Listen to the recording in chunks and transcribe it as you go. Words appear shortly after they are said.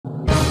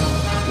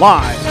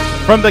live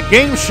from the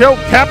game show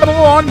capital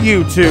on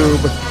YouTube,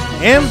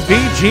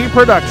 MVG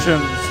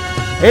Productions.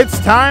 It's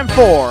time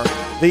for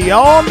the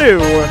all-new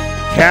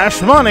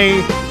Cash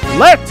Money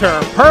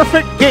Letter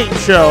Perfect game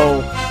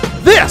show.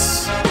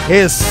 This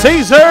is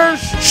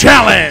Caesar's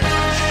Challenge.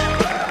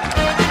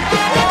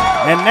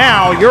 And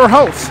now your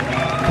host,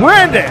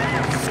 Brandon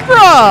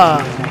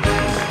Scruggs.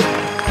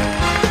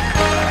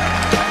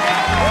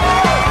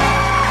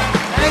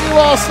 Thank you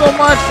all so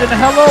much, and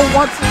hello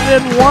once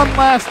again, one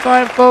last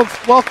time, folks.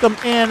 Welcome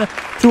in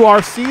to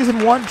our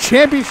Season 1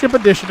 Championship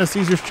Edition of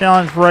Caesar's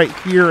Challenge right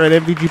here at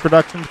MVG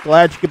Productions.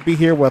 Glad you could be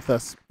here with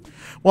us.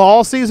 Well,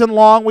 all season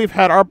long, we've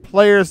had our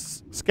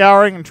players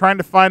scouring and trying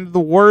to find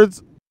the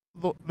words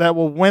that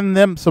will win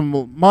them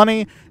some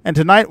money, and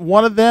tonight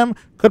one of them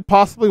could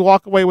possibly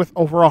walk away with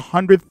over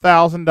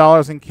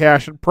 $100,000 in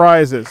cash and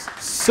prizes.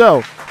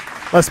 So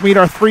let's meet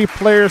our three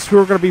players who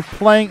are going to be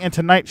playing in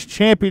tonight's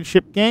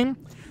championship game.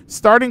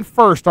 Starting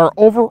first, our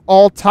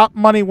overall top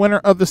money winner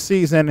of the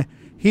season.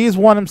 He's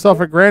won himself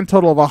a grand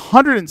total of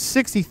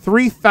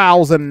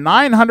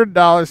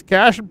 $163,900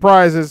 cash and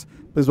prizes.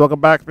 Please welcome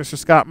back Mr.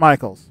 Scott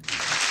Michaels.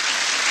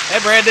 Hey,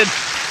 Brandon.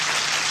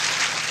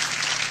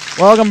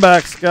 Welcome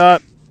back,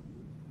 Scott.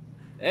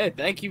 Hey,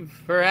 thank you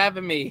for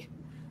having me.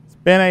 It's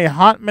been a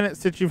hot minute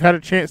since you've had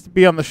a chance to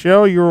be on the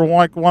show. You were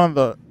like one of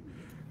the,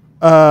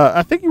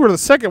 I think you were the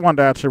second one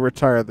to actually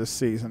retire this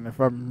season,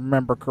 if I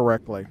remember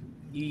correctly.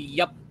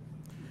 Yep.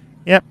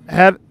 Yep.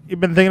 You've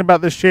been thinking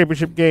about this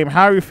championship game.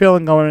 How are you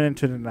feeling going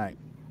into tonight?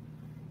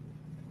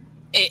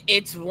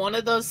 It's one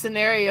of those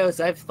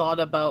scenarios I've thought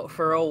about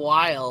for a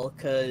while,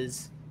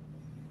 because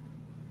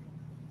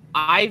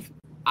I've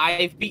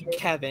beat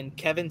Kevin.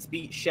 Kevin's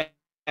beat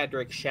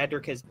Shadrick.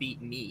 Shadrick has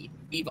beat me.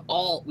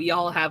 We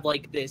all have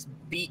like this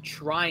beat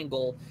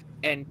triangle,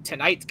 and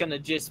tonight's gonna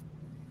just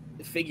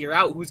figure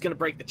out who's gonna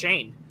break the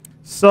chain.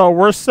 So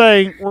you're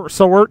saying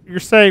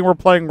we're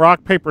playing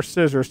rock paper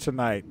scissors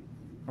tonight,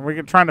 and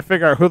we're trying to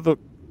figure out who the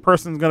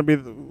person's gonna be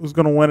who's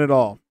gonna win it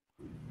all.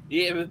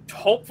 Yeah,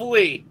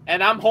 hopefully,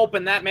 and I'm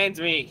hoping that means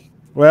me.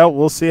 Well,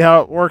 we'll see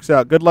how it works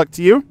out. Good luck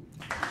to you,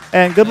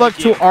 and good luck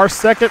to our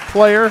second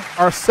player,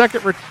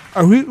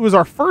 who was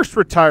our first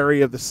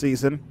retiree of the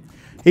season.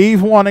 He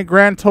won a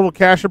grand total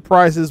cash of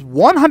prizes,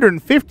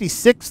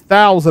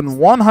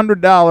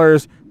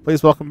 $156,100.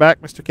 Please welcome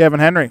back Mr. Kevin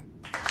Henry.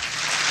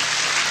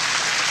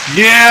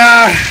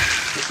 Yeah,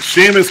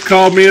 Seamus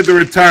called me at the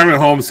retirement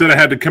home, said I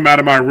had to come out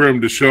of my room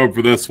to show up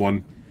for this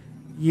one.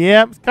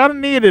 Yeah, it's kind of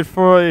needed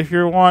for if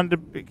you're wanting to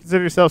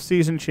consider yourself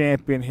season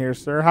champion here,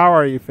 sir. How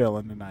are you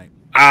feeling tonight?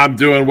 I'm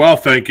doing well,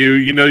 thank you.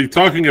 You know, you're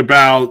talking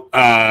about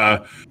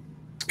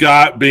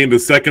Scott being the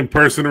second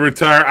person to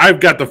retire. I've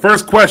got the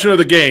first question of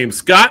the game.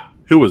 Scott,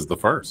 who was the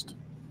first?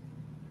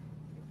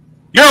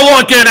 You're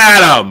looking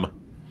at him!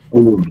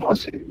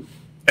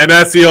 And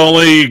that's the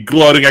only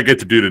gloating I get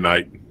to do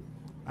tonight.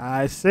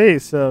 I see.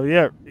 So,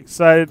 yeah,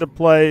 excited to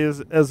play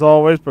as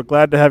always, but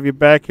glad to have you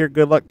back here.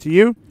 Good luck to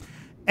you.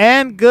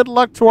 And good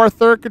luck to our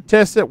third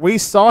contestant. We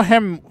saw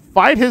him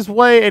fight his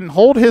way and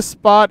hold his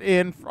spot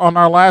on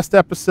our last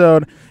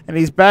episode, and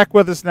he's back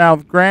with us now.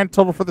 Grand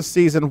total for the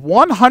season,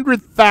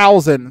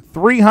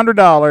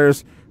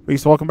 $100,300.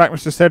 Please welcome back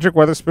Mr. Cedric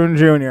Weatherspoon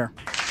Jr.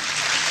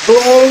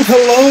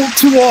 Hello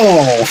to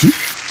all.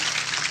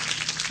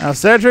 Now,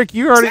 Cedric,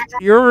 you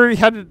already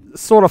had to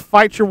sort of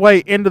fight your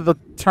way into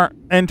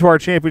our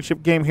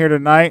championship game here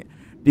tonight.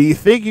 Do you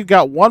think you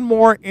got one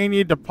more in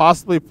you to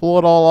possibly pull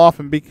it all off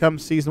and become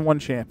Season 1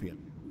 champion?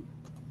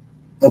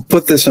 I'll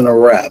put this in a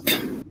rap,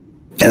 and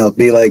it'll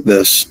be like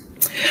this.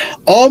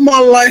 All my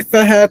life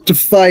I had to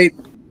fight.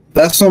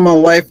 That's what my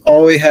life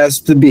always has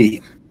to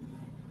be.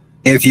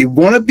 If you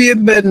want to be a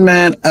betting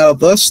man out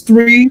of us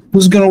three,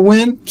 who's going to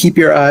win? Keep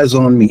your eyes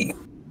on me.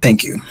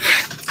 Thank you.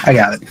 I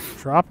got it.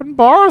 Dropping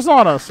bars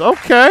on us.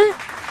 Okay.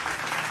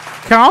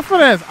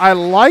 Confidence. I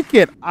like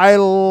it. I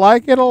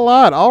like it a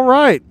lot. All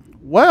right.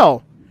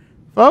 Well,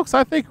 folks,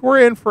 I think we're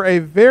in for a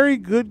very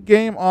good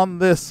game on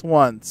this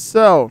one.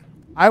 So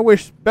I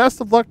wish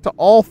best of luck to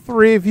all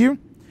three of you.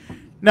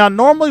 Now,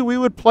 normally we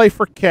would play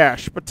for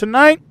cash, but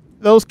tonight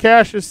those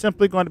cash is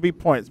simply going to be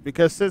points,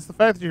 because since the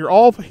fact that you're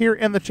all here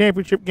in the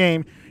championship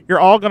game, you're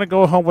all going to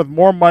go home with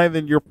more money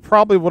than you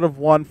probably would have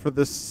won for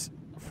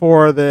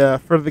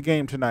the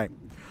game tonight.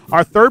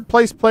 Our third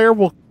place player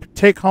will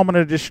take home an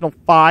additional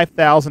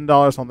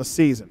 $5,000 on the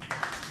season.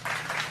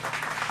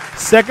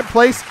 Second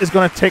place is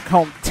going to take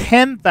home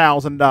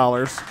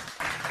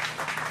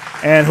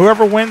 $10,000. And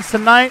whoever wins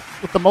tonight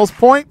with the most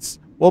points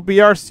will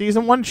be our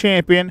Season 1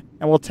 champion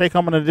and will take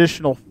home an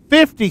additional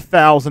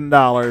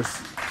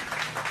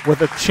 $50,000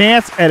 with a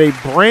chance at a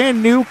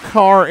brand new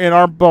car in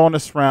our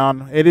bonus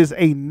round. It is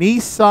a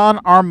Nissan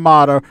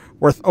Armada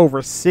worth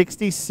over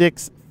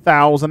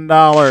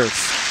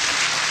 $66,000.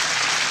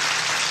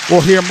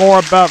 We'll hear more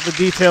about the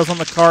details on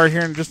the car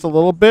here in just a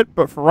little bit,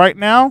 but for right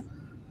now,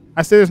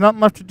 I say there's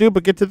nothing left to do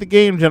but get to the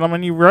game,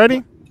 gentlemen. You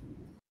ready?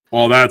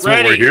 Well, that's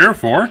Ready. what we're here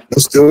for.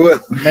 Let's do it.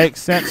 Makes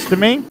sense to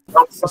me.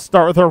 Let's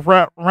start with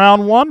our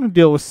round one. We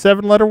deal with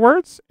 7-letter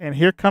words, and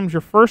here comes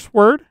your first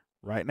word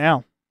right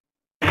now.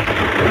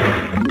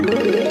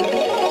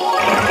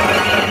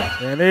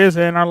 There it is,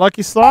 and our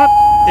lucky slot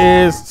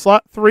is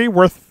slot 3,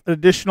 worth an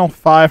additional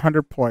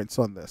 500 points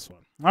on this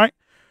one. All right.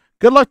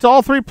 Good luck to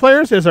all three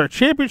players as our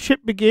championship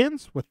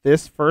begins with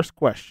this first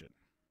question.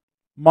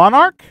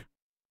 Monarch,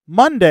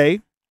 Monday,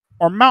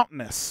 or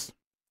mountainous?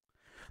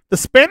 The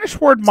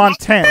Spanish word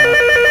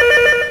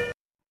Montana.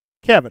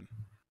 Kevin.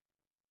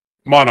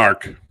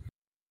 Monarch.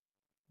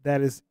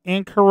 That is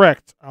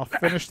incorrect. I'll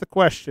finish the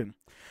question.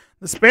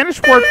 The Spanish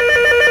word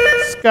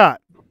Scott.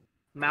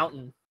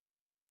 Mountain.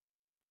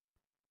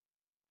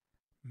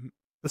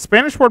 The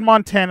Spanish word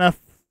Montana,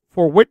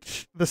 for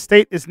which the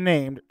state is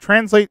named,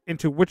 translate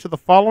into which of the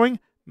following?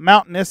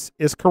 Mountainous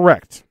is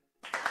correct.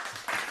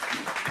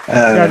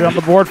 Got it on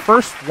the board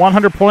first.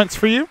 100 points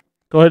for you.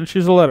 Go ahead and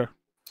choose a letter.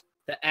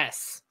 The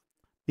S.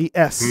 The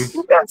S.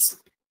 Yes.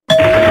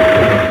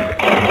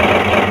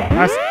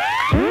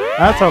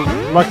 That's a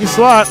lucky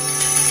slot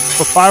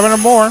for 500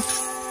 more.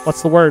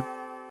 What's the word?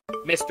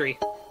 Mystery.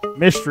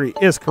 Mystery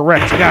is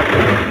correct. You got it.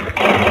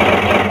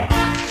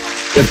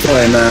 Good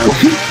play, man.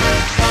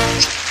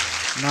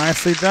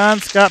 Nicely done.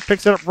 Scott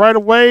picks it up right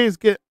away. He's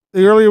get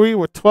the early lead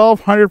with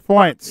 1,200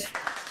 points. All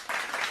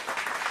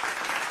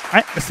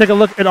right, let's take a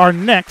look at our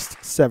next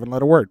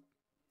 7-letter word.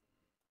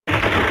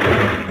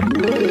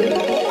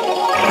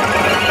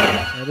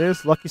 It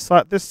is lucky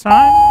slot this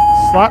time.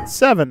 Slot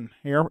 7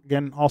 here.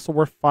 Again, also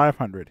worth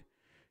 500.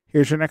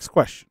 Here's your next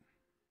question.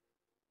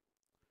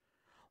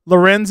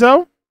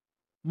 Lorenzo,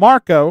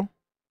 Marco,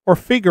 or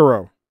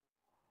Figaro?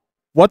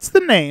 What's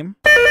the name?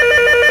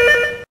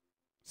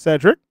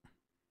 Cedric.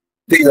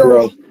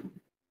 Figaro.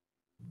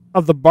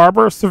 Of the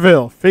Barber of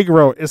Seville.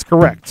 Figaro is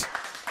correct.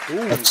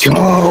 Let's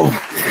go.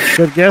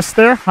 Good guess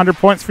there. 100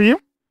 points for you.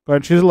 Go ahead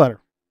and choose a letter.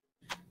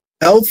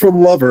 L for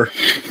lover.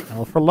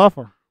 L for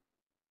lover.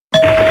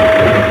 It's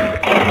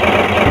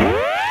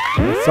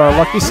our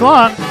lucky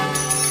slot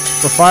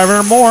for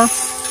 500 more.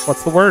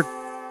 What's the word?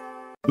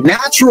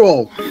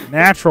 Natural.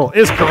 Natural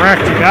is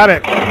correct. You got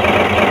it.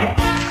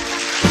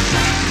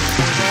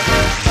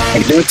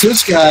 I do it too,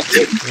 Scott.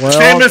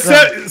 Well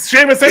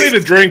Seamus, I need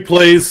a drink,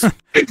 please.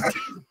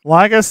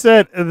 like I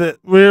said,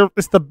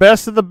 it's the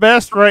best of the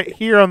best right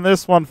here on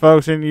this one,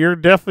 folks, and you're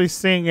definitely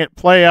seeing it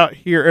play out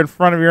here in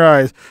front of your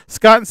eyes.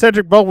 Scott and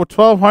Cedric both with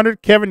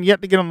 1,200. Kevin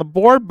yet to get on the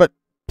board, but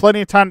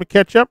plenty of time to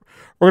catch up.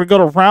 We're going to go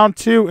to round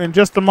 2 in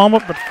just a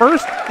moment, but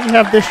first, we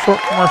have this short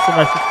commercial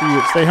message for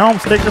you. Stay home,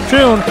 stay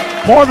tuned.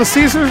 More of the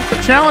Caesars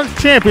Challenge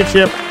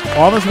Championship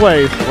on its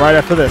way right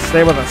after this.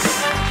 Stay with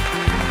us.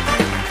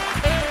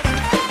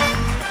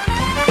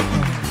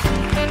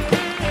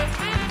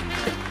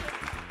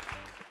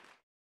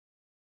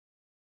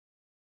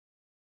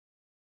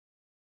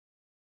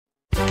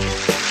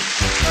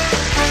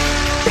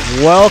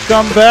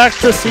 Welcome back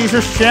to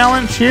Caesars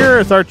Challenge. Here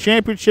is our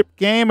championship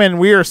game, and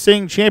we are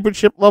seeing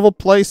championship level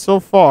play so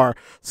far.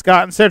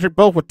 Scott and Cedric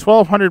both with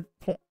 1,200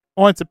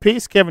 points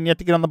apiece. Kevin yet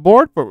to get on the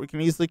board, but we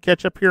can easily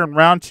catch up here in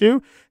round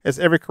 2, as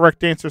every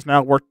correct answer is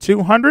now worth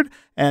 200,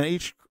 and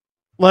each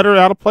letter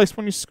out of place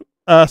when you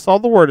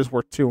solve the word is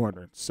worth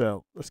 200.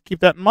 So let's keep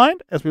that in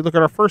mind as we look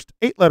at our first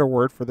 8-letter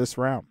word for this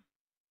round.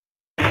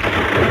 There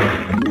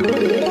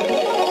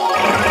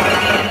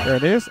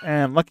it is,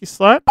 and lucky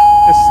slot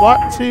is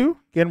slot 2.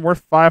 Again,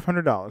 worth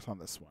 $500 on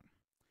this one.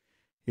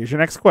 Here's your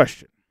next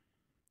question.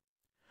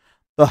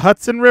 The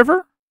Hudson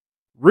River,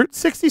 Route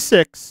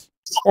 66,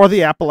 or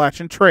the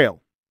Appalachian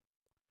Trail?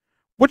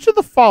 Which of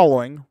the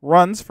following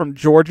runs from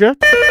Georgia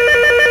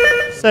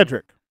to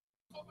Cedric?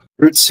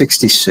 Route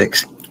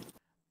 66.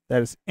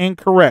 That is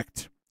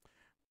incorrect.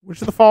 Which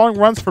of the following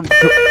runs from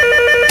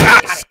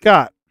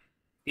Scott?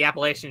 The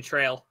Appalachian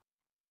Trail.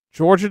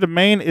 Georgia to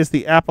Maine is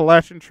the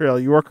Appalachian Trail.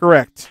 You are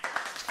correct.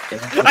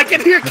 I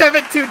can hear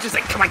Kevin too, just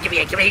like, come on, give me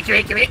it.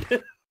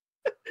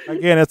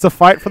 Again, it's a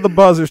fight for the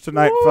buzzers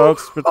tonight,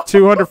 folks. But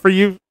 200 for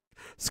you,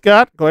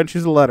 Scott. Go ahead and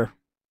choose a letter.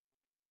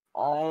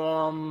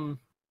 The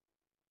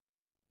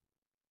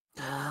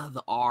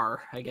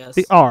R, I guess.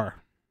 The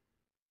R.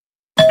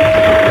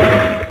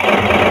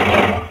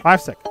 5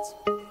 seconds.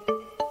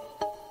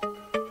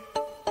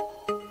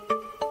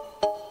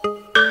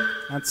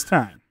 That's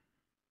time.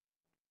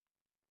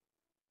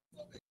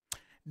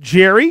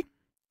 Jerry,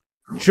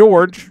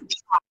 George,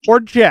 or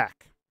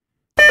Jack?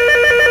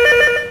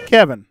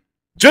 Kevin.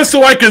 Just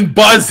so I can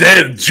buzz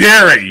in,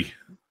 Jerry.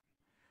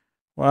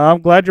 Well,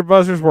 I'm glad your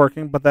buzzer's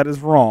working, but that is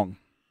wrong.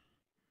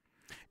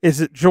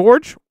 Is it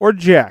George or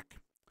Jack?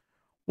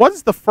 What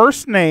is the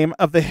first name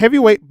of the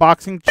heavyweight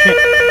boxing champ?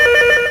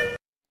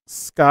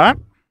 Scott?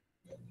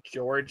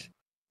 George.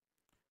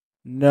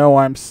 No,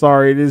 I'm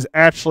sorry. It is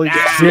actually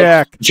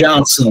Jack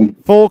Johnson.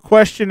 Full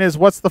question is,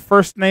 what's the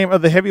first name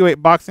of the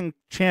heavyweight boxing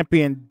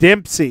champion?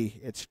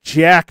 Dempsey. It's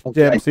Jack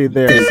Dempsey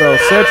there. So,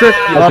 Cedric,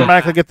 you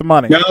automatically get the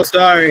money. No,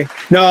 sorry.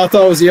 No, I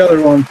thought it was the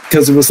other one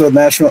because it was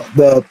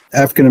the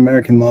African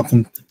American month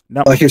and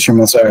Nope. Black History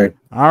Month. Sorry.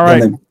 All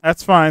right.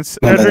 That's fine.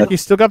 Cedric, you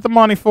still got the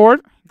money for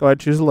it. Go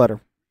ahead, choose a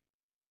letter.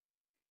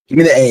 Give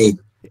me the A.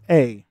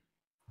 A.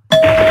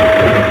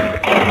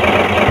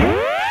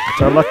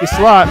 It's our lucky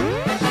slot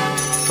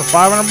for For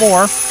 500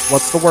 more,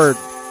 what's the word?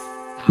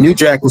 New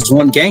Jack was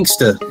one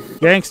gangster.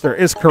 Gangster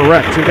is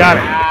correct. You got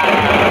it.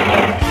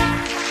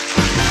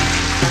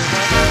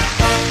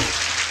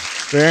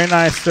 Very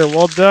nice, sir.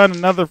 Well done.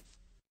 Another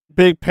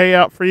big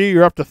payout for you.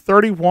 You're up to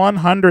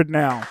 3,100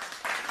 now.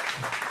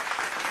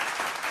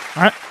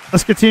 All right,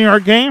 let's continue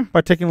our game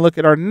by taking a look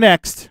at our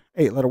next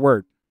 8-letter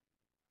word.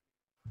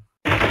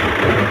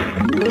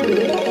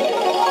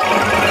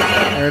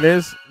 There it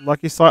is.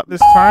 Lucky slot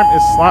this time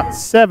is slot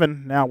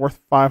 7, now worth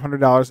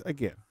 $500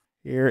 again.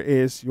 Here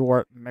is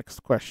your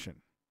next question.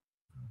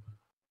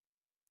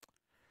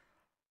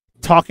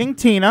 Talking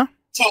Tina,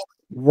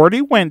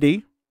 Wordy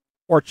Wendy,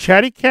 or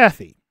Chatty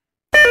Cathy?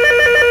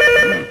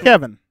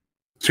 Kevin.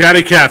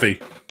 Chatty Cathy.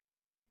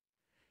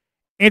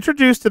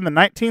 Introduced in the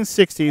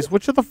 1960s,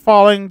 which of the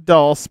following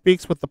doll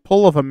speaks with the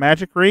pull of a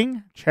magic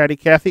ring? Chatty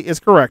Cathy is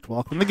correct.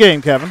 Welcome to the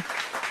game, Kevin.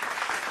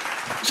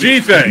 Gee,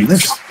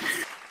 thanks.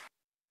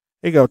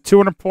 There you go.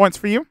 200 points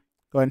for you.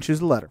 Go ahead and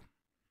choose a letter.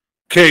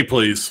 K,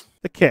 please.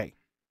 The K.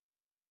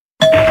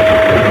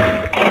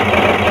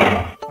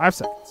 5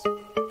 seconds.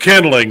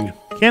 Kindling.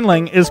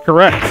 Kindling is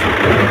correct.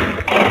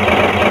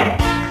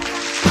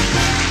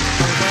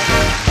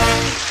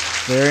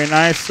 Very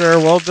nice, sir.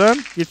 Well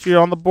done. Get you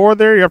on the board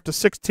there. You're up to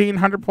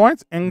 1,600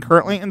 points and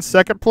currently in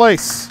second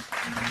place.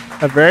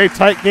 A very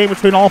tight game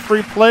between all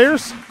three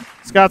players.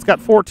 Scott's got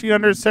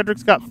 1,400.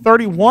 Cedric's got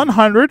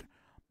 3,100.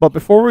 But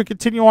before we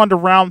continue on to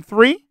round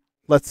 3,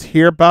 let's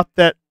hear about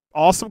that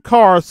awesome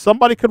car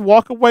somebody could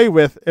walk away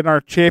with in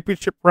our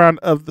championship round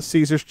of the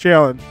Caesars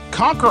Challenge.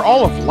 Conquer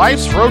all of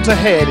life's roads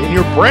ahead in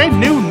your brand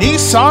new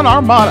Nissan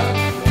Armada.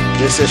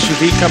 This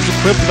SUV comes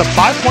equipped with a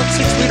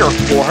 5.6-liter,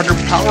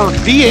 400-power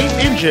V8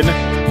 engine,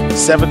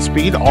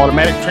 7-speed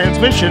automatic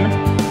transmission,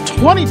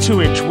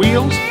 22-inch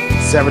wheels,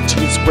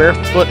 17 square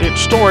foot inch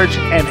storage,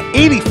 and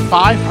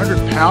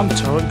 8,500-pound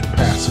towing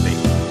capacity.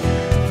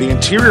 The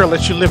interior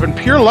lets you live in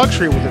pure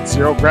luxury with its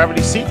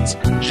zero-gravity seats,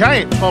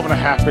 giant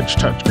 12.5-inch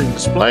touchscreen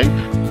display,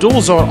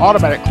 dual-zone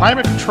automatic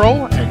climate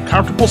control, and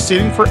comfortable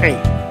seating for 8.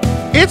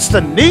 It's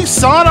the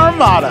Nissan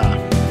Armada.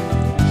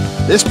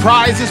 This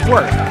prize is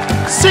worth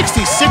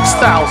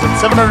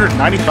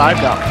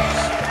 $66,795.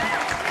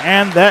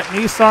 And that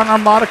Nissan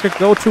Armada could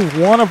go to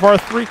one of our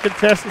 3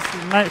 contestants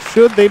tonight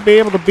should they be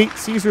able to beat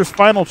Caesar's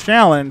final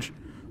challenge.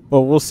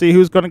 But we'll see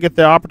who's going to get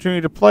the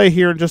opportunity to play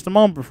here in just a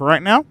moment. But for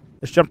right now,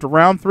 let's jump to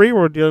round 3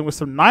 where we're dealing with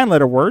some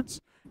 9-letter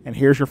words. And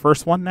here's your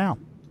first one now.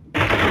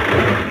 There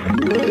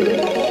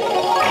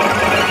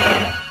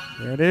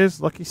it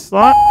is. Lucky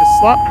slot is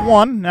slot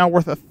 1, now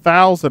worth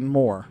 1,000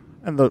 more.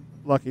 And the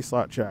lucky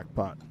slot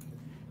jackpot.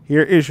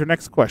 Here is your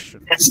next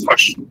question.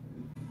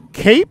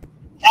 Cape,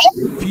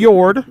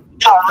 Fjord,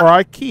 or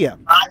IKEA?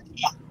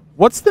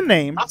 What's the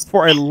name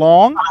for a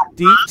long,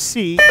 deep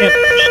sea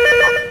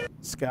inlet?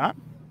 Scott?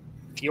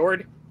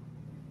 Fjord.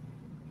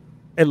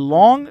 A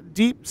long,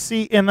 deep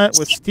sea inlet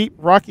with steep,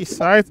 rocky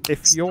sides. A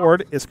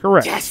fjord is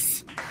correct.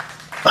 Yes.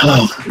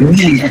 Oh,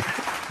 man.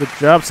 Good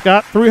job,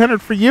 Scott.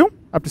 300 for you.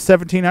 Up to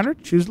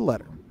 1,700. Choose the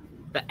letter.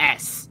 The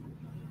S.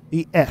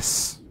 The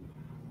S.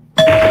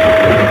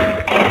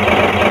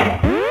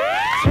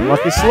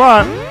 Lucky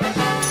slot.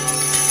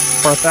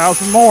 For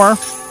 1,000 more.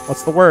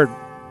 What's the word?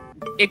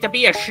 It could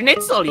be a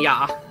schnitzel,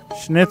 yeah.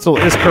 Schnitzel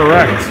is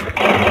correct.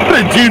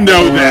 How did you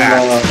know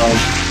that?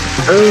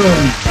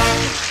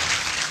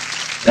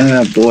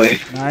 Oh, boy.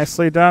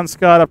 Nicely done,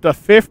 Scott. Up to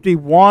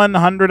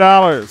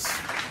 $5,100.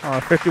 Or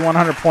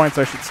 5,100 points,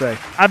 I should say.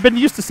 I've been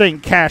used to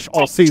saying cash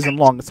all season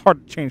long. It's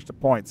hard to change the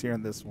points here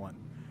in this one.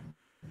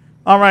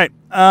 All right.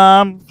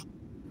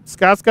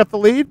 Scott's got the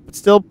lead, but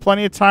still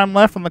plenty of time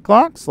left on the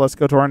clock. So let's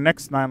go to our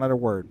next 9-letter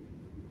word.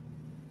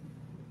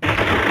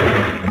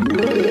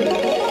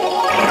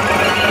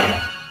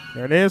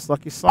 There it is.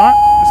 Lucky slot.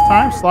 This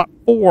time, slot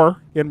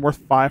 4. Again, worth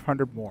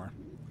 500 more.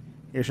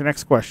 Here's your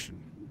next question.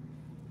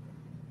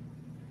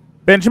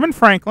 Benjamin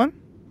Franklin,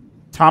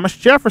 Thomas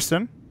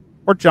Jefferson,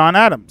 or John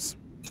Adams?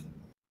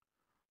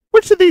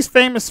 Which of these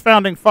famous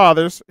founding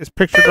fathers is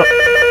pictured on...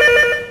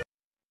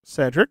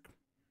 Cedric?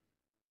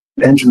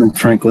 Benjamin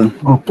Franklin.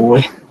 Oh,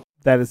 boy.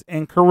 That is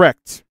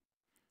incorrect.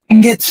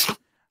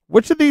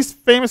 Which of these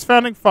famous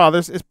founding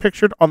fathers is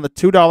pictured on the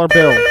 $2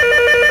 bill?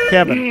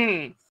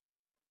 Kevin?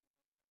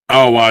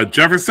 Oh,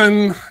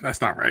 Jefferson? That's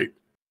not right.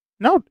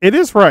 No, it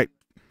is right.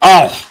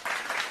 Oh,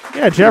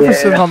 Yeah,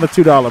 Jefferson's on the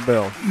 $2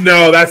 bill.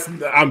 no,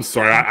 I'm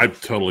sorry. I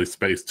totally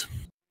spaced.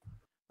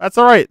 That's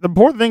all right. The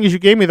important thing is you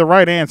gave me the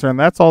right answer, and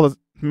that's all that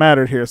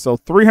mattered here. So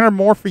 300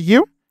 more for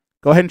you.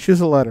 Go ahead and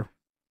choose a letter.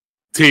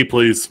 T,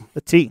 please.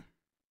 The T.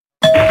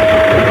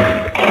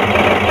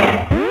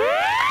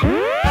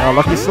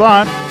 Lucky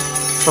slot.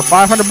 For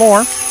 500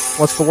 more,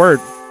 what's the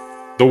word?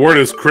 The word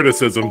is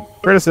criticism.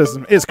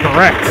 Criticism is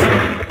correct.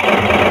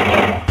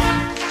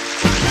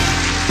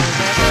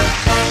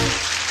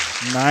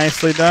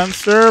 Nicely done,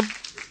 sir.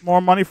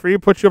 More money for you.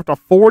 Puts you up to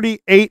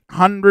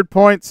 4,800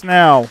 points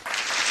now.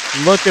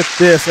 Look at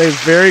this. A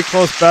very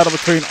close battle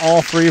between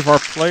all 3 of our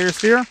players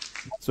here.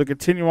 So we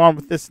continue on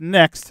with this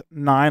next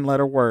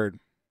 9-letter word.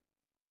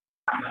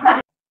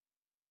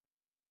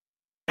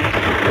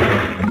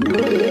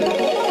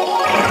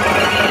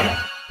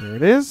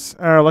 it is.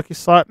 Our lucky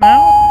slot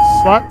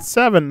now. Slot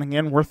 7,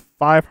 again, worth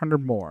 500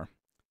 more.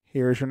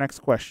 Here's your next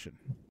question.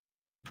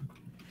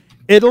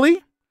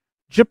 Italy,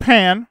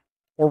 Japan,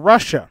 or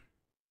Russia?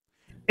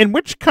 In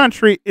which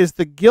country is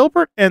the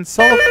Gilbert and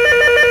Sullivan...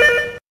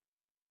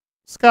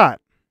 Scott.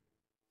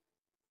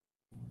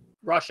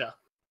 Russia.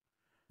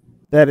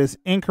 That is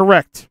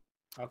incorrect.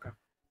 Okay.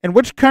 In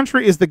which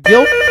country is the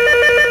Gilbert...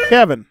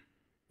 Kevin.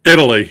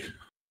 Italy.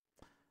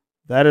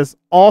 That is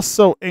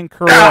also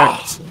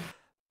incorrect.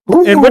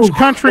 In which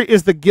country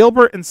is the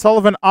Gilbert and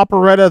Sullivan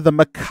operetta The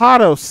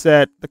Mikado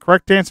set? The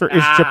correct answer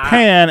is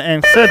Japan.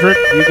 And Cedric,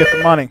 you get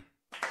the money.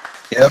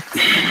 Yep.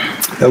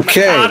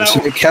 Okay.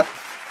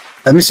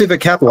 Let me see if I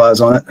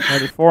capitalize on it.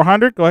 Ready,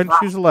 400. Go ahead and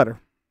choose a letter.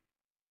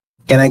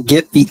 Can I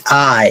get the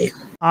I?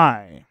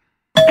 I.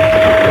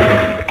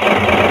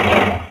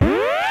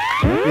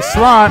 The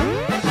slot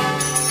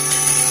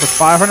for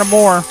 500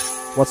 more.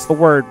 What's the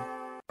word?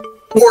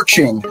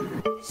 Scorching.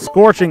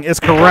 Scorching is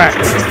correct.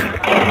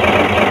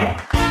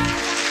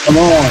 Come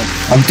on.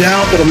 I'm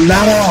down, but I'm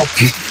not out.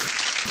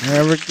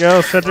 There we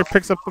go. Cedric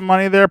picks up the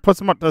money there,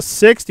 puts him up to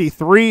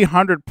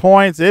 6,300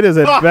 points. It is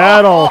a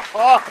battle.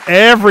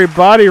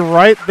 Everybody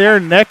right there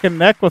neck and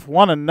neck with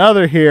one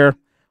another here.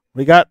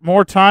 We got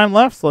more time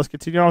left, so let's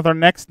continue on with our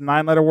next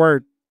 9-letter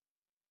word.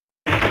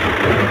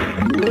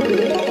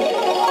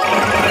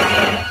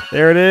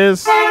 There it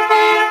is.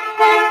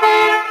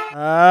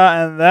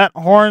 And that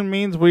horn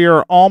means we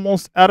are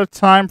almost out of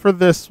time for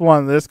this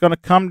one. It's going to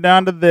come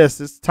down to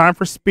this. It's time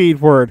for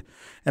speed word.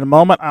 In a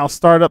moment, I'll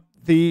start up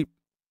the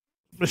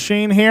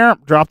machine here.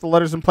 Drop the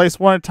letters in place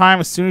one at a time.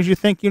 As soon as you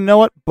think you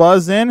know it,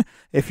 buzz in.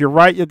 If you're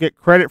right, you'll get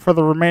credit for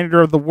the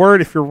remainder of the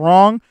word. If you're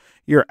wrong,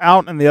 you're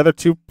out, and the other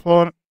two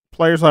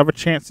players will have a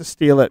chance to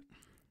steal it.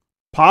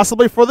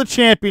 Possibly for the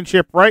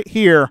championship right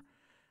here.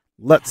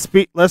 Let's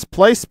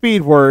play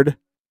speed word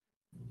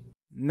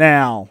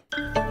now.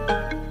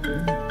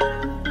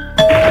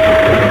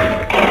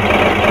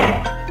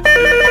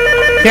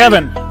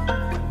 Kevin.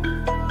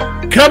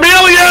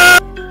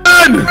 Chameleon!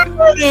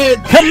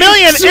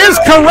 Chameleon is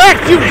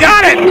correct. You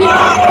got it.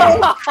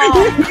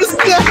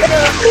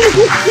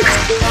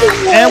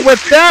 And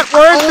with that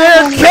word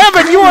there,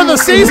 Kevin, you are the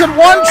season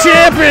 1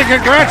 champion.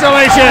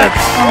 Congratulations.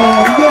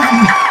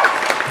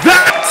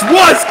 That's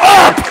what's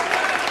up!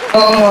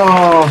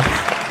 Oh.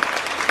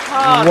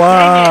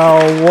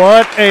 Wow,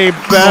 what a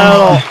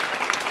battle.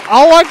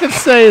 All I can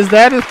say is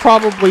that is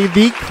probably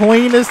the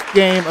cleanest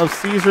game of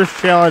Caesar's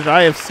Challenge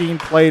I have seen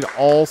played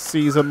all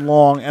season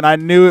long, and I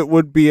knew it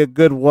would be a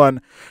good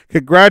one.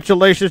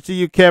 Congratulations to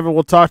you, Kevin.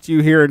 We'll talk to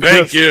you here in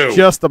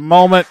just a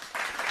moment.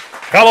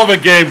 Hell of a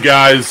game,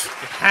 guys.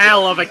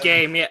 Hell of a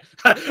game, yeah.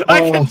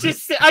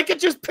 I could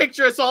just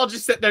picture us all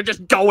just sitting there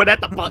just going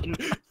at the button.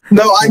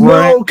 No, I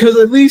know, because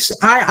at least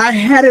I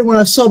had it when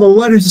I saw the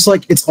letters. It's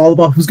like, it's all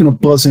about who's going to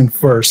buzz in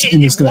first,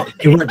 and it's going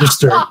to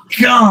register.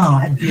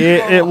 God.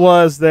 It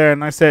was there,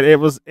 and I said it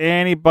was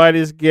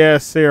anybody's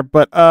guess here.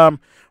 But we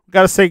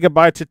got to say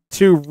goodbye to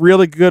 2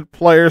 really good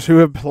players who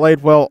have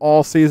played well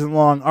all season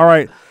long. All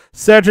right,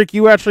 Cedric,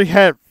 you actually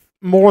had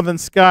more than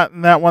Scott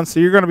in that one, so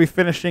you're going to be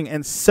finishing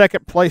in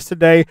 2nd place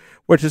today,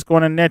 which is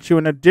going to net you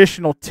an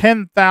additional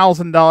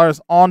 $10,000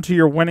 onto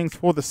your winnings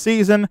for the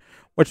season,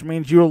 which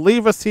means you'll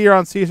leave us here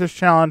on Caesar's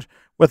Challenge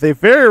with a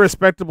very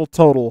respectable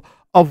total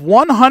of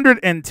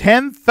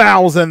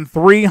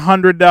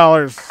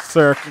 $110,300,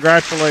 sir.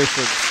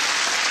 Congratulations.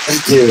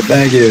 Thank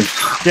you. Did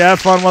you have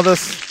fun with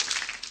us?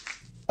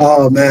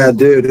 Oh man,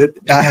 dude,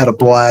 I had a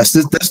blast.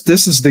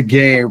 This is the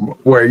game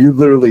where you're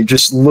literally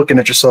just looking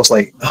at yourselves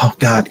like, oh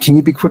God, can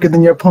you be quicker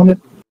than your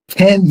opponent?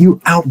 Can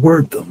you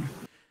outword them?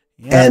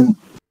 Yeah. And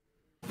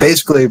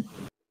basically,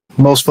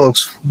 most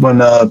folks, when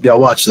y'all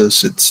watch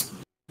this, it's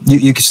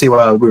you can see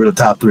why we were the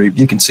top 3.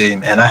 You can see,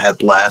 man, I had a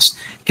blast.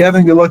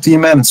 Kevin, good luck to you,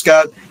 man, and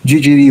Scott,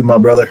 GG to you, my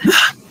brother.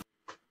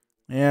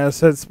 Yeah,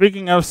 so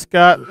speaking of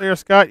Scott, you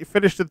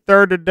finished in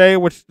 3rd today,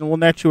 which will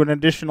net you an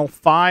additional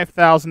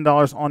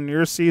 $5,000 on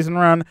your season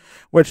run,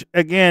 which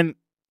again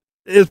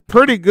is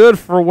pretty good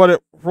for what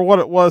it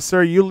was,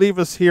 sir. You leave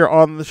us here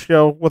on the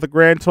show with a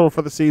grand total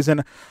for the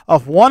season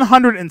of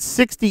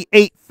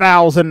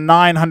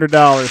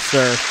 $168,900,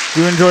 sir.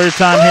 Do you enjoy your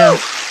time here?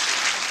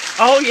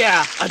 Oh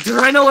yeah,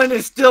 adrenaline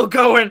is still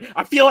going.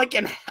 I feel like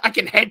I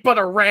can headbutt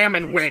a ram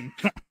and win.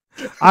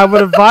 I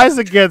would advise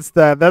against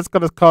that. That's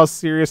going to cause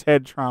serious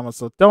head trauma,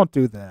 so don't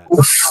do that.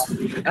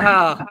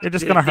 You're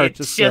just going to hurt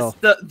yourself.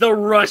 Just the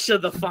rush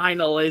of the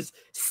final is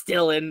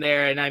still in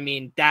there, and I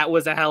mean, that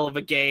was a hell of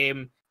a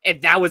game.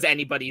 If that was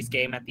anybody's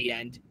game at the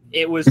end,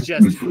 it was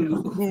just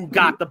who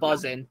got the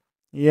buzz in.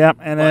 Yep,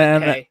 and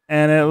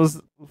it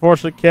was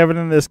unfortunately Kevin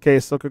in this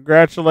case. So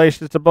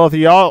congratulations to both of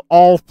you.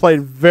 All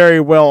played very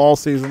well all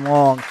season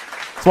long.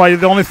 That's why you're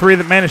the only 3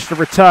 that managed to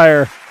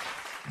retire.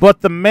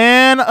 But the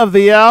man of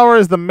the hour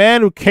is the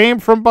man who came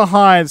from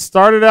behind.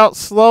 Started out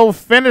slow,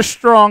 finished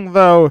strong,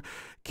 though.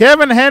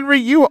 Kevin Henry,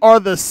 you are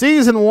the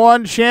Season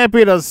 1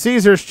 champion of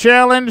Caesar's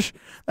Challenge.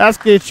 That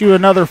gets you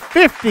another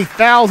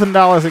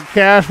 $50,000 in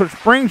cash, which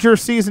brings your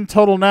season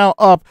total now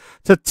up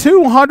to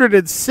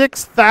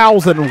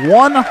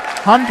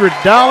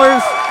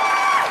 $206,100.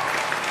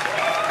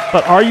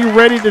 But are you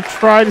ready to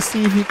try to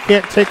see if you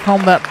can't take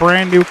home that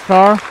brand new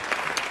car?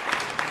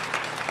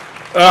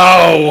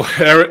 Oh,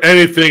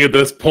 anything at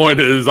this point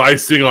is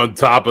icing on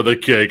top of the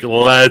cake.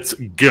 Let's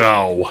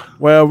go.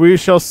 Well, we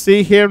shall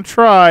see him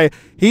try.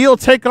 He'll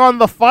take on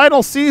the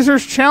final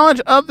Caesars Challenge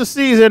of the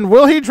season.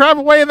 Will he drive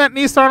away in that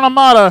Nissan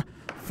Armada?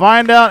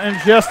 Find out in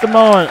just a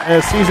moment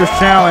as Caesars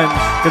Challenge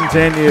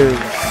continues.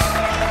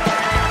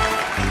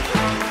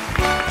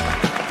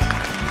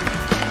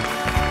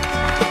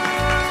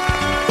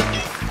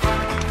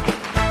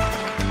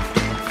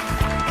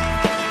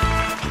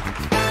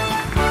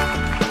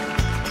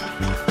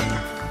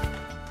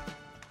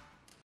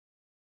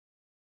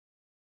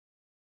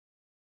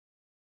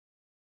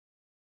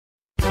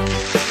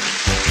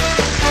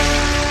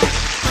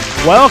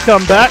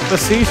 Welcome back to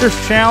Caesars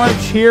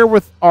Challenge here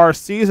with our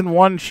Season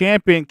 1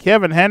 champion,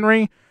 Kevin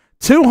Henry.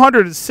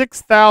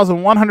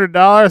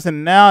 $206,100,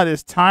 and now it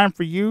is time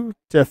for you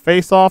to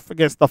face off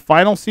against the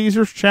final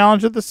Caesars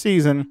Challenge of the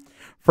season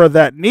for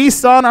that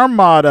Nissan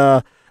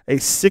Armada, a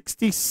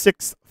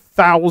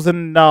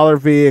 $66,000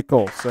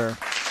 vehicle, sir.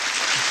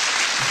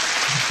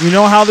 You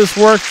know how this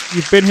works.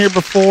 You've been here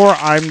before.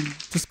 I'm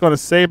just going to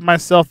save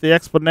myself the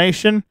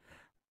explanation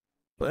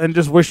and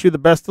just wish you the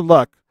best of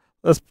luck.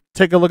 Let's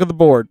take a look at the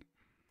board.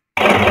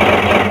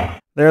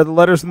 There are the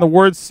letters in the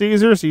word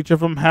Caesars. Each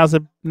of them has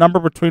a number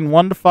between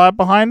 1 to 5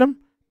 behind them.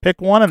 Pick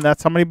one, and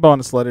that's how many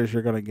bonus letters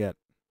you're going to get.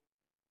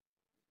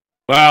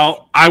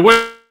 Well, I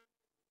would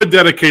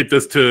dedicate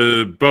this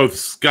to both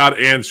Scott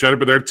and Shredder,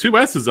 but there are 2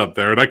 S's up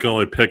there, and I can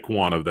only pick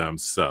one of them.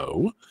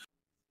 So,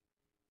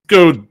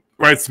 go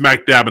right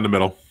smack dab in the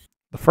middle.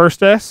 The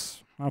first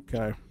S?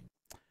 Okay.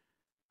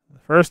 The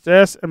first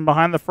S, and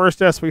behind the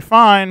first S we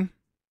find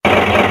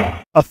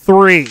a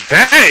 3.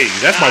 Hey,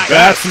 that's my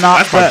best.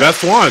 That's my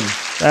best one.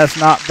 That's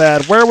not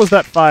bad. Where was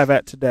that 5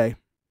 at today?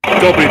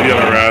 Don't be the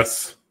other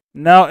S.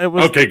 No, it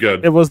was. Okay,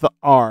 good. It was the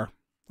R.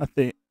 I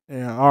think.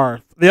 Yeah,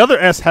 R. The other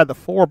S had the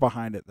 4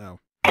 behind it, though.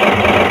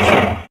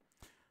 So,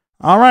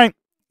 all right.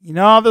 You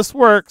know how this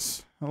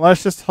works.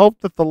 Let's just hope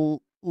that the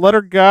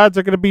letter gods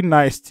are going to be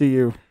nice to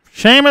you.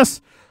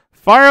 Seamus,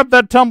 fire up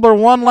that tumbler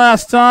one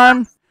last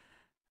time,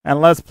 and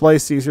let's play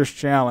Caesar's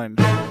Challenge.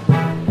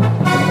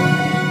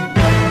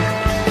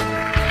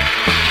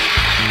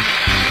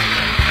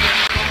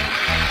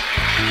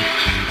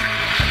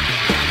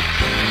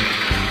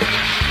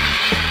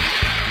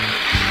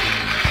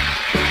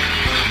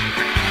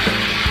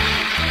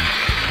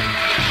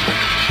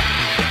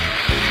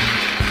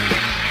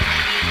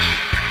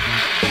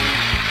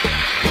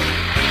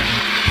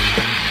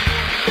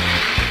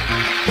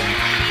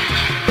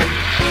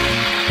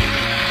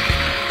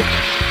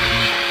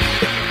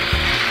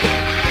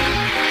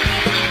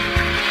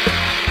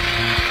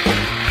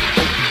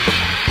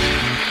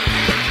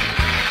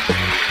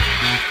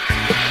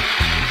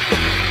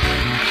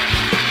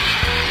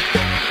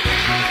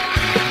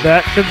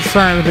 That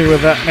concerns me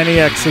with that many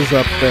X's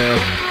up there.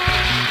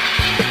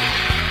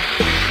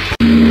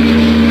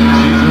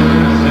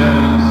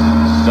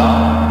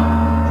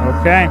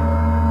 Okay.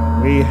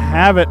 We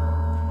have it.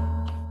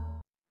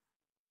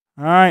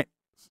 All right.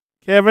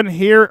 Kevin,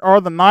 here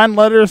are the 9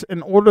 letters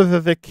in order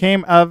that they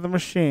came out of the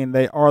machine.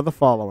 They are the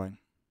following.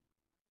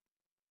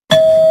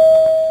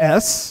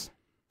 S,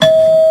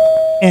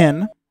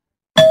 N,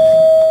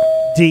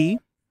 D,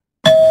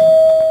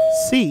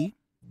 C,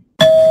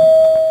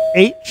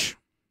 H,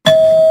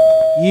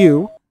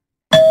 U,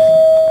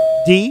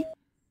 D,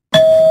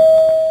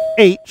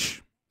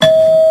 H,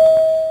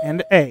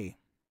 and A.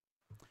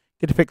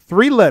 Get to pick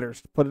 3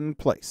 letters to put in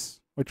place.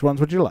 Which ones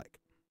would you like?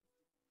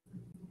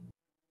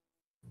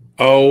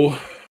 O-M-G.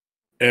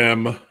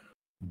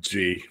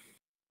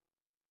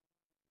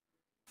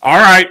 All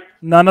right.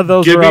 None of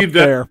those are up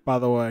there, by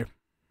the way.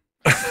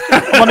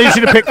 I need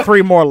you to pick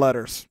 3 more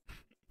letters.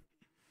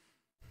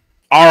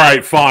 All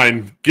right,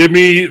 fine. Give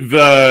me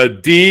the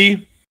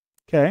D.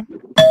 Okay.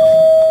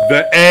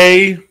 The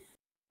A.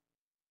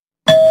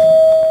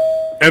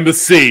 And the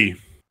C.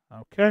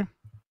 Okay.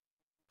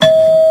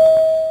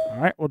 All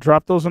right, we'll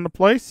drop those into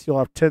place. You'll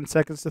have 10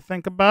 seconds to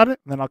think about it,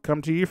 and then I'll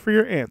come to you for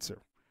your answer.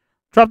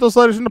 Drop those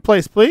letters into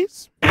place,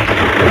 please.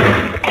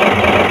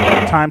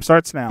 Time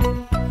starts now.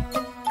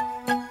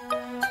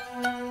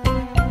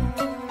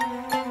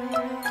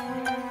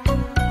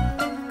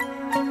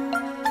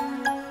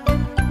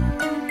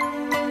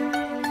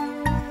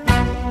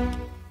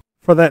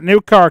 For that new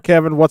car,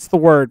 Kevin, what's the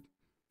word?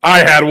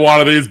 I had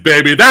one of these,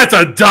 baby. That's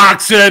a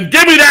Dachshund.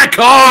 Give me that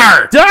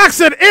car.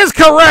 Dachshund is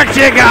correct.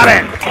 You got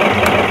it.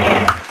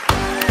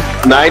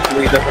 Nice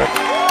leader.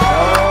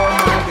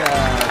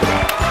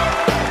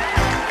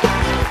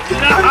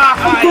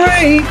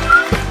 Great.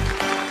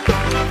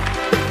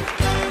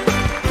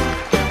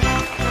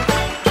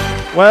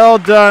 Well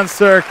done,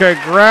 sir.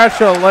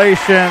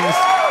 Congratulations.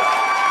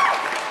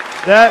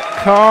 That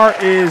car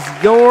is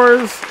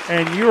yours,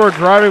 and you are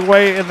driving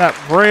away in that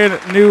brand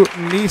new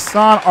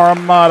Nissan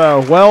Armada.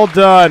 Well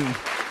done.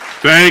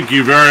 Thank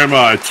you very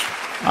much.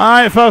 All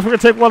right, folks, we're going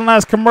to take one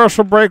last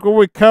commercial break. When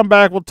we come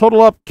back, we'll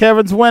total up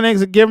Kevin's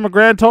winnings and give him a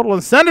grand total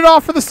and send it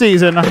off for the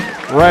season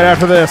right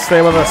after this.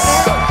 Stay with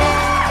us.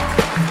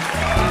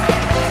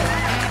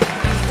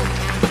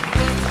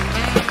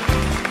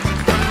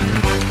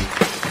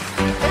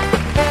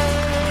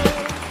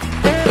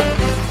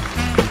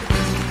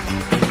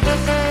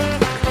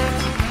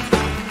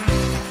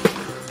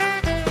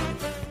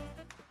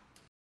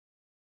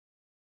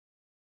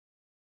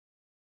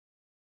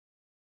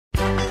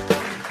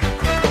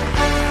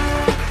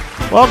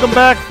 Welcome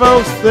back,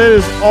 folks. That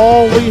is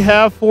all we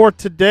have for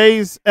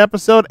today's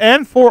episode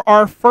and for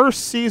our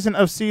first season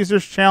of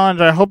Caesar's Challenge.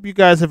 I hope you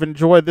guys have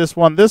enjoyed this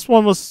one. This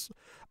one was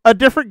a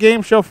different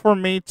game show for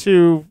me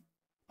to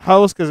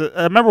host because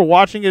I remember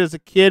watching it as a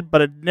kid,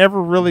 but I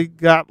never really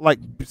got like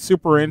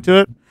super into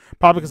it,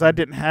 probably because I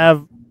didn't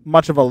have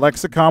much of a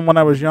lexicon when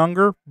I was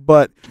younger.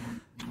 But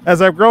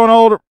as I've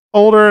grown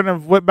older and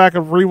have went back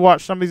and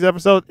rewatched some of these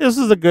episodes, this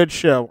is a good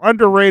show.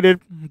 Underrated,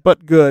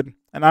 but good.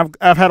 And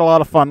I've had a lot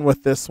of fun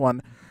with this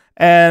one.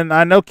 And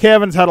I know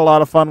Kevin's had a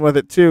lot of fun with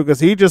it too, because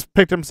he just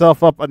picked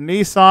himself up a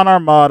Nissan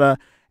Armada.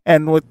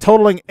 And with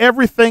totaling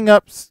everything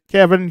up,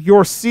 Kevin,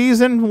 your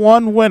season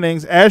 1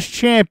 winnings as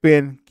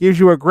champion gives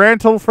you a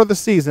grand total for the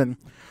season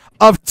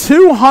of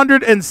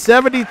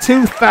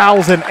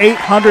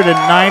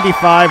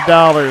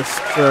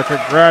 $272,895. So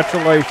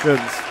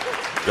congratulations.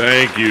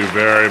 Thank you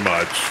very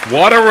much.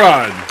 What a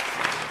run.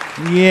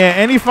 Yeah,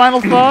 any final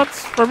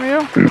thoughts from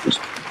you?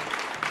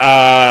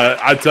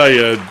 I tell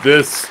you,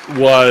 this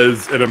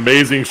was an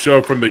amazing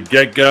show from the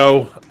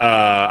get-go.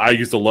 I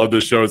used to love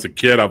this show as a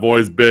kid. I've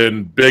always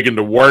been big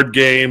into word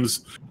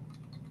games.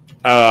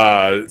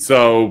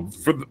 So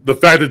for the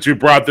fact that you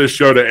brought this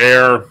show to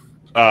air,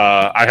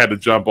 I had to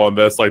jump on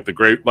this like a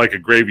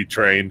gravy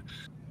train.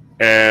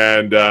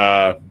 And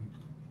I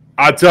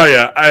tell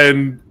you,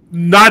 and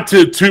not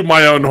to toot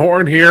my own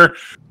horn here,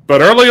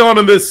 but early on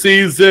in this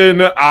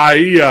season,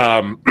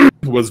 I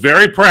was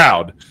very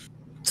proud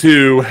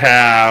to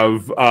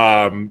have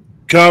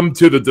come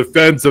to the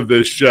defense of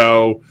this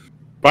show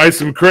by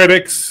some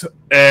critics.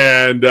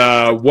 And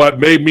what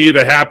made me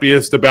the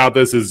happiest about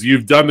this is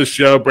you've done the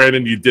show,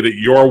 Brandon. You did it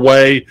your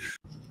way,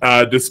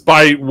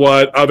 despite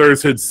what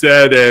others had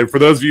said. And for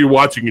those of you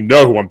watching, you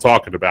know who I'm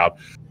talking about.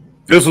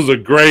 This was a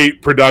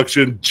great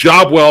production.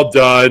 Job well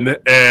done.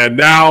 And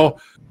now,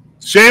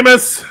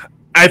 Seamus,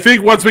 I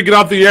think once we get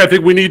off the air, I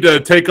think we need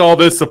to take all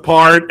this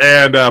apart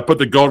and put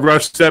the Gold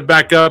Rush set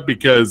back up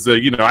because,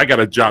 I got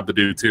a job to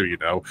do too,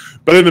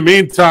 But in the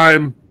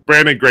meantime,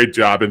 Brandon, great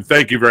job. And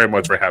thank you very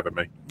much for having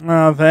me.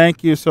 Oh,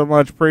 thank you so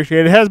much.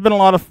 Appreciate it. It has been a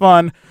lot of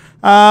fun.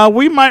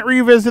 We might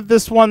revisit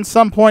this one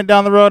some point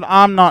down the road.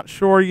 I'm not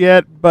sure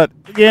yet. But,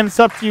 again, it's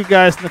up to you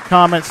guys in the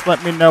comments.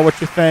 Let me know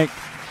what you think.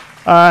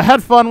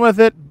 Had fun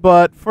with it.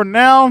 But for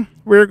now,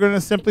 we're going to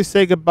simply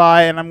say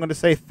goodbye, and I'm going to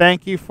say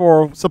thank you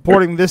for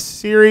supporting this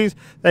series.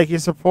 Thank you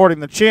for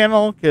supporting the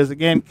channel, because,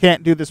 again,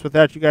 can't do this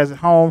without you guys at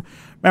home.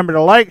 Remember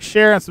to like,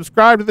 share, and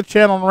subscribe to the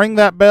channel and ring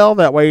that bell.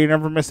 That way you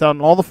never miss out on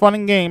all the fun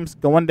and games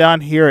going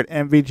down here at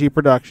MVG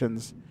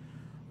Productions.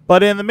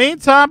 But in the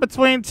meantime,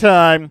 between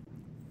time,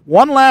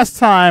 one last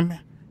time,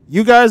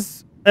 you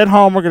guys at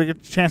home are going to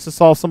get a chance to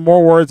solve some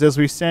more words as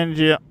we send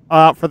you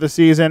out for the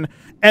season.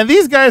 And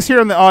these guys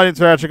here in the audience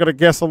are actually going to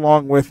guess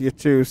along with you,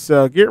 too.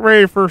 So get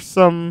ready for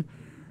some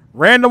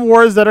random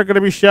words that are going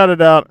to be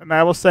shouted out. And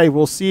I will say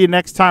we'll see you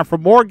next time for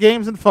more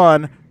games and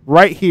fun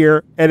right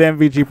here at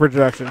MVG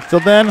Productions.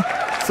 Till then,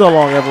 so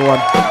long, everyone.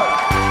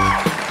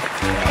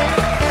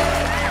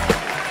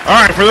 All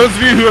right, for those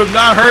of you who have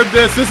not heard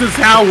this is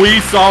how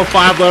we solve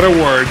 5-letter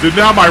words. And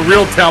now my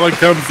real talent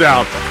comes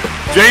out.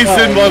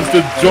 Jason loves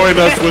to join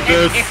us with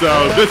this,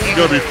 so this is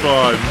going to be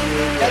fun.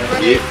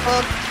 Get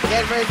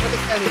ready for the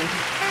semi.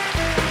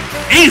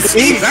 East.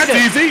 That's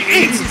easy.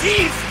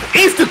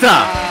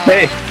 Eastata.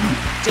 Hey.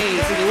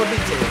 Jason, it would be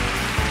J.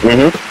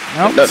 Nope.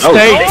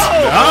 State.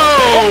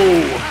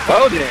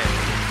 Oh, then.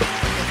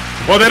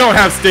 Well, they don't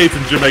have states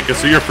in Jamaica,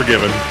 so you're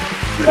forgiven.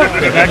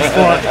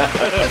 Excellent.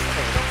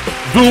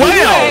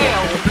 Buell.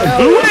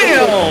 What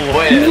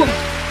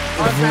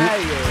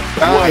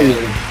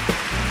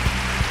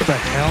the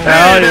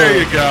hell? There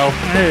you go.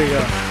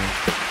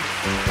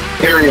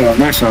 Here we go.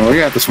 Next one. We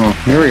got this one.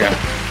 Here we go.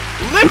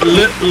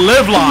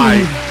 Live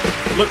lie.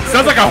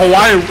 Sounds like a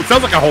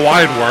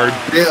Hawaiian word.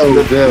 Bill.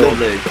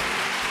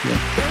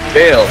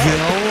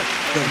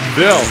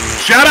 Bill.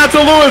 Shout out to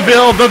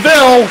Louisville, the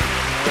Ville.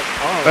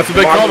 That's what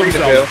they call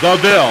themselves, the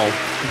Ville.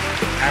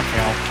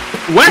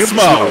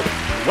 Westmo.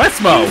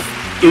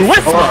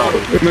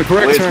 The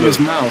correct term is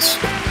mouse.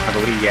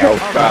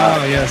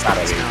 Oh, yes.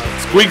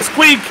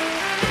 Squeak.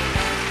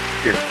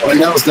 What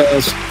else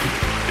does?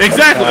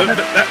 Exactly.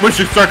 We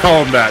should start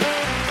calling them that.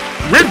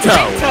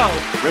 Rinto.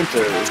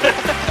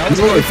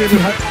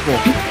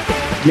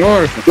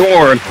 North.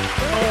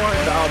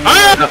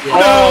 Oh,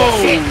 no!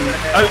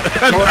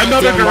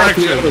 Another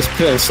direction. I was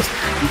pissed.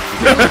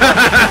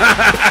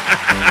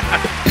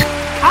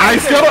 I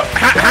still don't,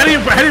 how do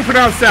you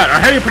pronounce that? Or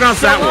how do you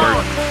pronounce that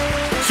word?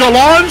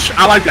 Challenge?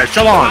 I like that.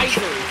 Challenge.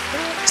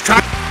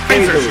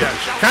 Kaisers, yes.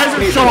 Kaiser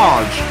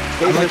Challenge.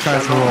 I like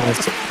Kaiser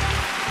rolls.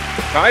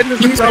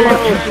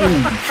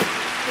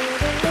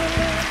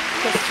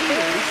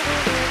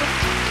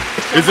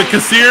 Is it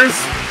Casiers?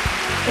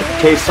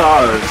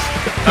 Quesars.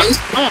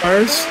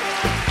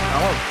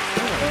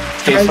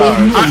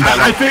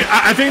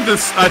 I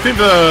think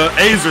the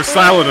A's are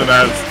silent in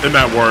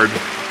that word.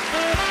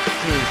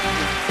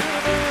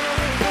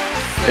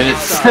 And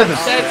it's Caesars.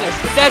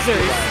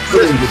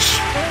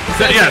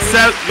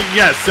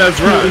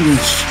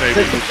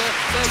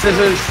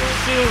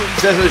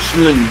 Caesar's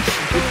lunch.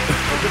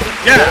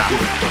 Yeah.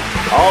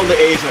 All the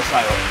A's are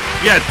silent.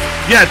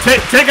 Yeah.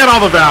 Take out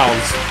all the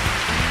vowels.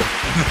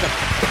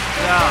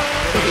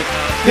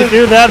 You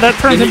do that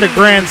turns into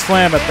Grand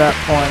Slam at that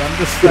point. I'm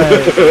just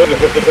saying.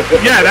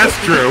 Yeah, that's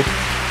true.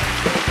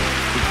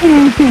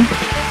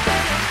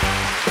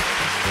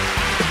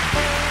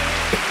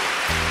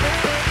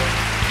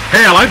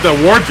 Hey, I like the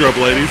wardrobe,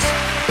 ladies.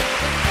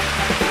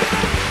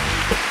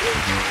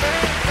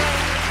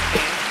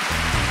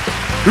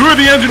 Who are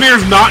the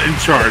engineers not in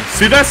charge?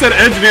 See, that said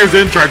engineers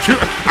in charge.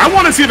 I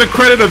want to see the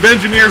credit of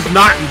engineers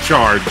not in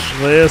charge.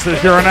 This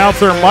is your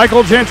announcer,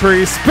 Michael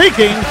Gentry,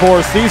 speaking for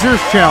Caesar's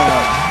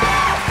Challenge,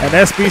 an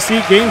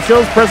SBC Game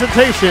Show's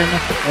presentation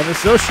in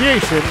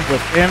association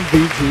with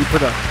MVG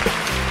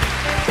Productions.